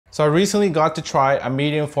So I recently got to try a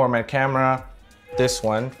medium format camera, this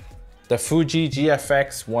one, the Fuji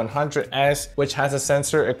GFX100S, which has a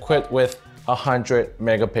sensor equipped with 100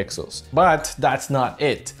 megapixels. But that's not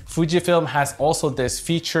it. Fujifilm has also this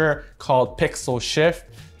feature called Pixel Shift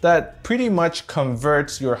that pretty much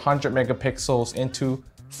converts your 100 megapixels into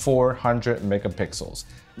 400 megapixels.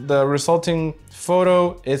 The resulting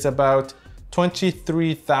photo is about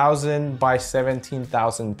 23,000 by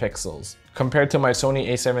 17,000 pixels, compared to my Sony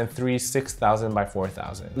a7 III 6,000 by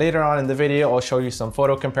 4,000. Later on in the video, I'll show you some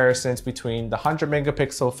photo comparisons between the 100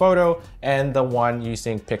 megapixel photo and the one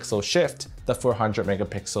using Pixel Shift, the 400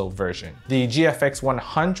 megapixel version. The GFX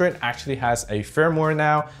 100 actually has a firmware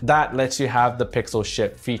now that lets you have the Pixel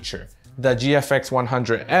Shift feature. The GFX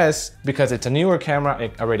 100S, because it's a newer camera,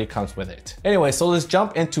 it already comes with it. Anyway, so let's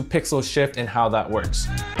jump into Pixel Shift and how that works.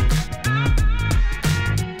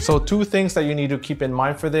 So two things that you need to keep in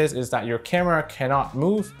mind for this is that your camera cannot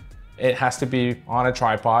move. It has to be on a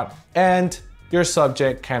tripod, and your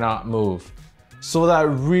subject cannot move. So that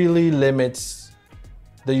really limits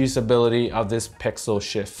the usability of this Pixel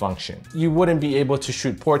Shift function. You wouldn't be able to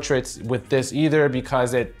shoot portraits with this either,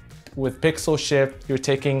 because with Pixel Shift, you're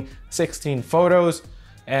taking 16 photos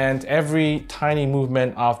and every tiny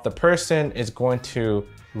movement of the person is going to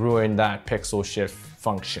ruin that Pixel Shift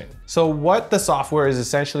function. So what the software is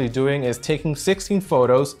essentially doing is taking 16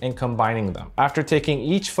 photos and combining them. After taking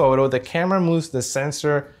each photo, the camera moves the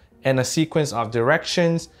sensor in a sequence of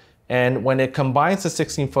directions, and when it combines the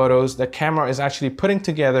 16 photos, the camera is actually putting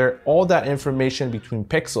together all that information between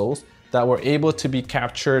pixels that were able to be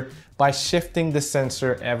captured by shifting the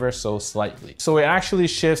sensor ever so slightly. So it actually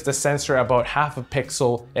shifts the sensor about half a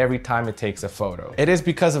pixel every time it takes a photo. It is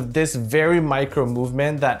because of this very micro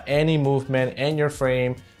movement that any movement in your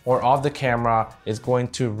frame or of the camera is going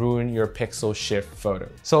to ruin your Pixel Shift photo.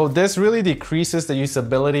 So this really decreases the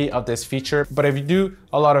usability of this feature, but if you do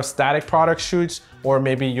a lot of static product shoots, or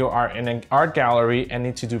maybe you are in an art gallery and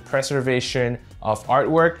need to do preservation of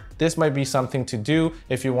artwork, this might be something to do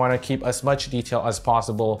if you want to keep as much detail as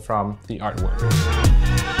possible from the artwork.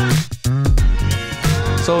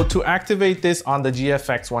 So to activate this on the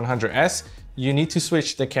GFX 100S, you need to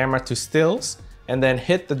switch the camera to stills and then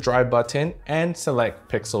hit the drive button and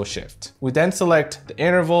select Pixel Shift. We then select the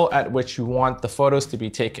interval at which you want the photos to be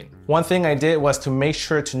taken. One thing I did was to make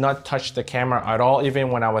sure to not touch the camera at all, even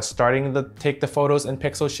when I was starting to take the photos in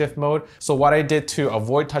Pixel Shift mode. So what I did to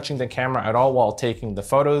avoid touching the camera at all while taking the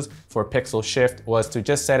photos for Pixel Shift was to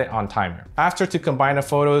just set it on timer. After to combine the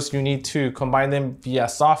photos, you need to combine them via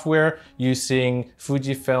software using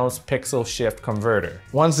Fujifilm's Pixel Shift converter.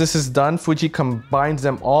 Once this is done, Fuji combines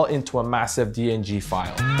them all into a massive DNG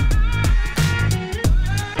file.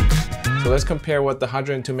 So let's compare what the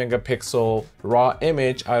 102 megapixel raw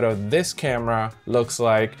image out of this camera looks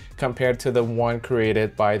like compared to the one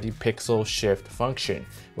created by the Pixel Shift function,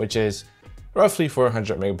 which is roughly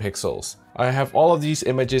 400 megapixels. I have all of these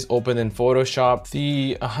images open in Photoshop.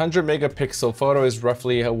 The 100 megapixel photo is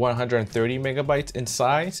roughly 130 megabytes in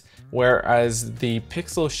size, whereas the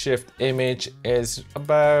Pixel Shift image is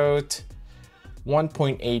about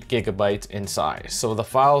 1.8 gigabytes in size. So the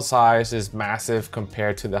file size is massive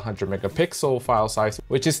compared to the 100 megapixel file size,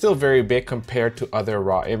 which is still very big compared to other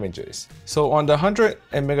raw images. So on the 100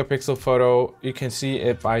 megapixel photo, you can see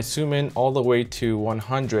if I zoom in all the way to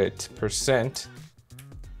 100%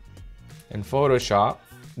 in Photoshop,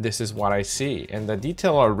 this is what I see. And the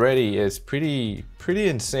detail already is pretty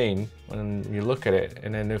insane when you look at it.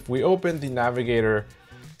 And then if we open the navigator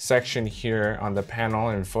section here on the panel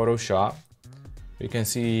in Photoshop, you can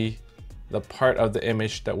see the part of the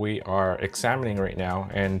image that we are examining right now.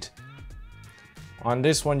 And on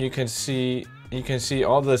this one, you can see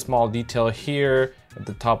all the small detail here at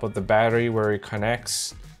the top of the battery where it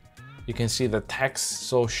connects. You can see the text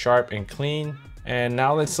so sharp and clean. And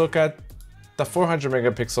now let's look at the 400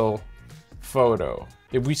 megapixel photo.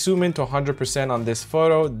 If we zoom into 100% on this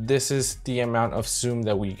photo, this is the amount of zoom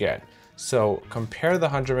that we get. So compare the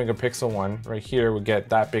 100 megapixel one right here, we get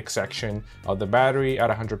that big section of the battery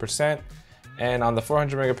at 100%. And on the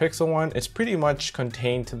 400 megapixel one, it's pretty much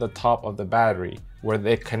contained to the top of the battery where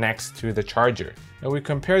it connects to the charger. And we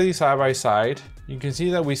compare these side by side, you can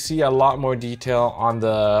see that we see a lot more detail on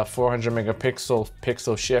the 400 megapixel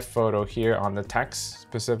Pixel Shift photo here on the text,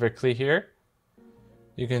 specifically here.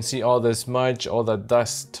 You can see all the smudge, all the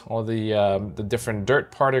dust, all the different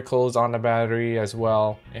dirt particles on the battery as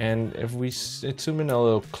well. And if we zoom in a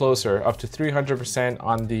little closer, up to 300%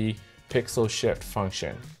 on the Pixel Shift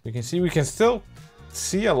function, we can still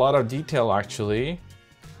see a lot of detail actually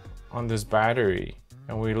on this battery.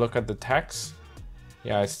 And we look at the text,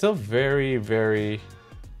 yeah, it's still very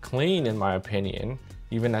clean in my opinion,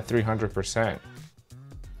 even at 300%.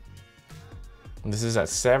 And this is at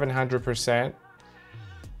 700%.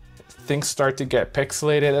 Things start to get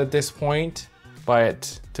pixelated at this point,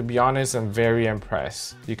 but to be honest, I'm very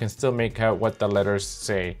impressed. You can still make out what the letters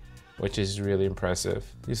say, which is really impressive.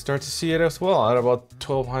 You start to see it as well at about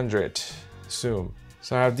 1200 zoom.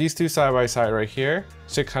 So I have these two side by side right here,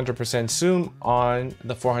 600% zoom on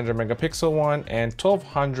the 400 megapixel one and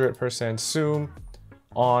 1200% zoom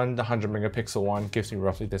on the 100 megapixel one, gives me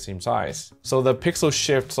roughly the same size. So the Pixel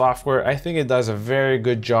Shift software, I think it does a very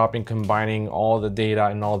good job in combining all the data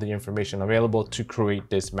and all the information available to create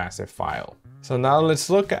this massive file. So now let's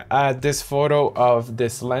look at this photo of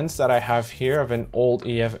this lens that I have here of an old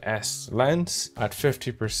EFS lens. At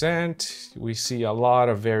 50%, we see a lot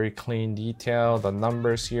of very clean detail, the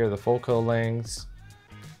numbers here, the focal lengths.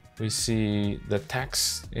 We see the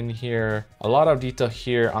text in here, a lot of detail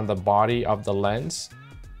here on the body of the lens.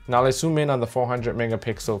 Now let's zoom in on the 400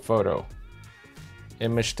 megapixel photo.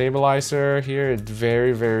 Image stabilizer here, it's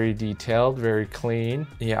very, very detailed, very clean.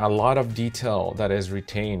 Yeah, a lot of detail that is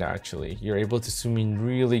retained actually. You're able to zoom in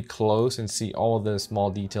really close and see all the small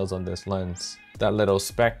details on this lens. That little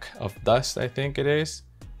speck of dust, I think it is.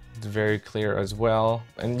 It's very clear as well.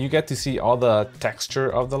 And you get to see all the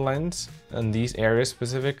texture of the lens in these areas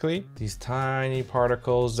specifically. These tiny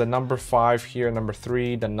particles, the number 5 here, number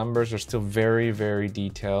 3, the numbers are still very, very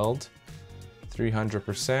detailed.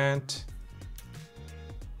 300%,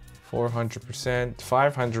 400%,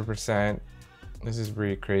 500%. This is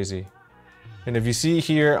really crazy. And if you see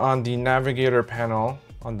here on the navigator panel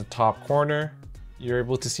on the top corner, you're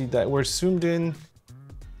able to see that we're zoomed in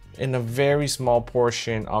a very small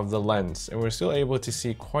portion of the lens, and we're still able to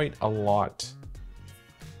see quite a lot.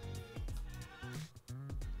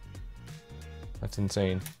 That's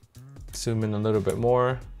insane. Zoom in a little bit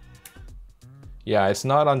more. Yeah, it's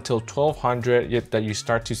not until 1200 yet that you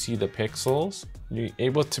start to see the pixels. You're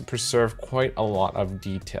able to preserve quite a lot of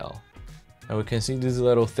detail. And we can see these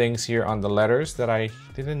little things here on the letters that I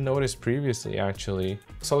didn't notice previously actually.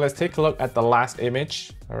 So let's take a look at the last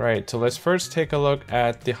image. All right, so let's first take a look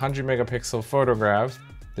at the 100 megapixel photograph.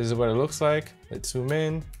 This is what it looks like. Let's zoom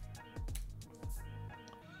in.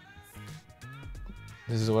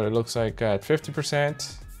 This is what it looks like at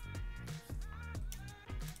 50%.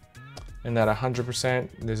 And at 100%,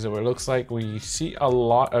 this is what it looks like. We see a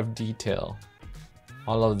lot of detail.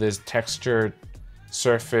 All of this textured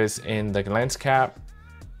surface in the lens cap.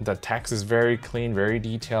 The text is very clean, very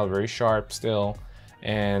detailed, very sharp still.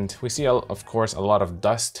 And we see, of course, a lot of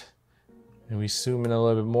dust. And we zoom in a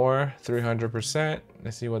little bit more, 300%.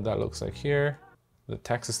 Let's see what that looks like here. The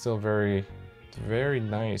text is still very, very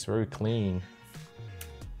nice, very clean.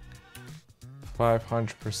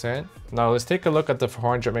 500%. Now let's take a look at the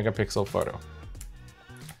 400 megapixel photo.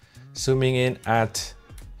 Zooming in at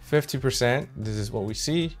 50%, this is what we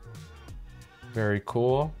see. Very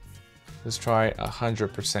cool. Let's try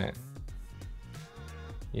 100%.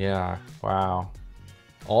 Yeah, wow.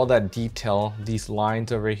 All that detail, these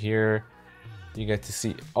lines over here, you get to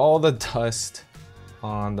see all the dust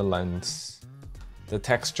on the lens. The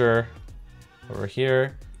texture over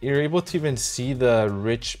here, you're able to even see the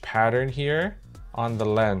rich pattern here on the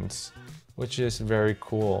lens, which is very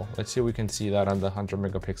cool. Let's see if we can see that on the 100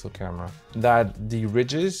 megapixel camera. That the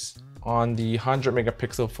ridges on the 100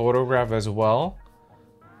 megapixel photograph as well,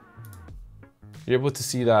 you're able to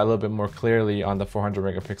see that a little bit more clearly on the 400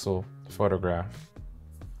 megapixel photograph.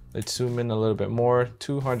 Let's zoom in a little bit more,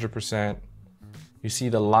 200%. You see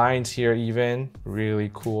the lines here even, really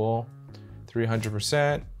cool.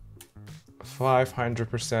 300%,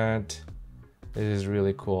 500%. It is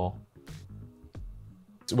really cool.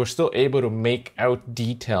 So we're still able to make out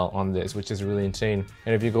detail on this, which is really insane.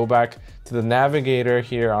 And if you go back to the navigator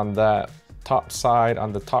here on the top side,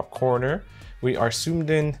 on the top corner, we are zoomed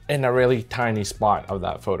in a really tiny spot of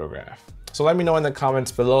that photograph. So let me know in the comments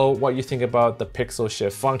below what you think about the Pixel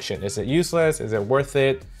Shift function. Is it useless? Is it worth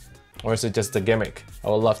it? Or is it just a gimmick? I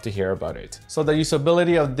would love to hear about it. So the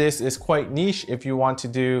usability of this is quite niche if you want to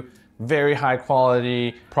do very high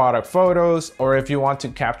quality product photos, or if you want to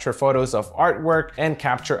capture photos of artwork and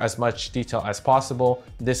capture as much detail as possible,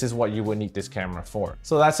 this is what you would need this camera for.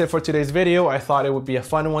 So that's it for today's video. I thought it would be a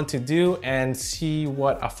fun one to do and see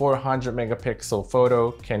what a 400 megapixel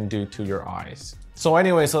photo can do to your eyes. So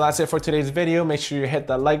anyway, so that's it for today's video. Make sure you hit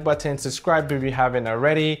that like button, subscribe if you haven't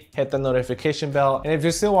already, hit the notification bell. And if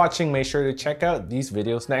you're still watching, make sure to check out these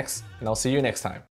videos next, and I'll see you next time.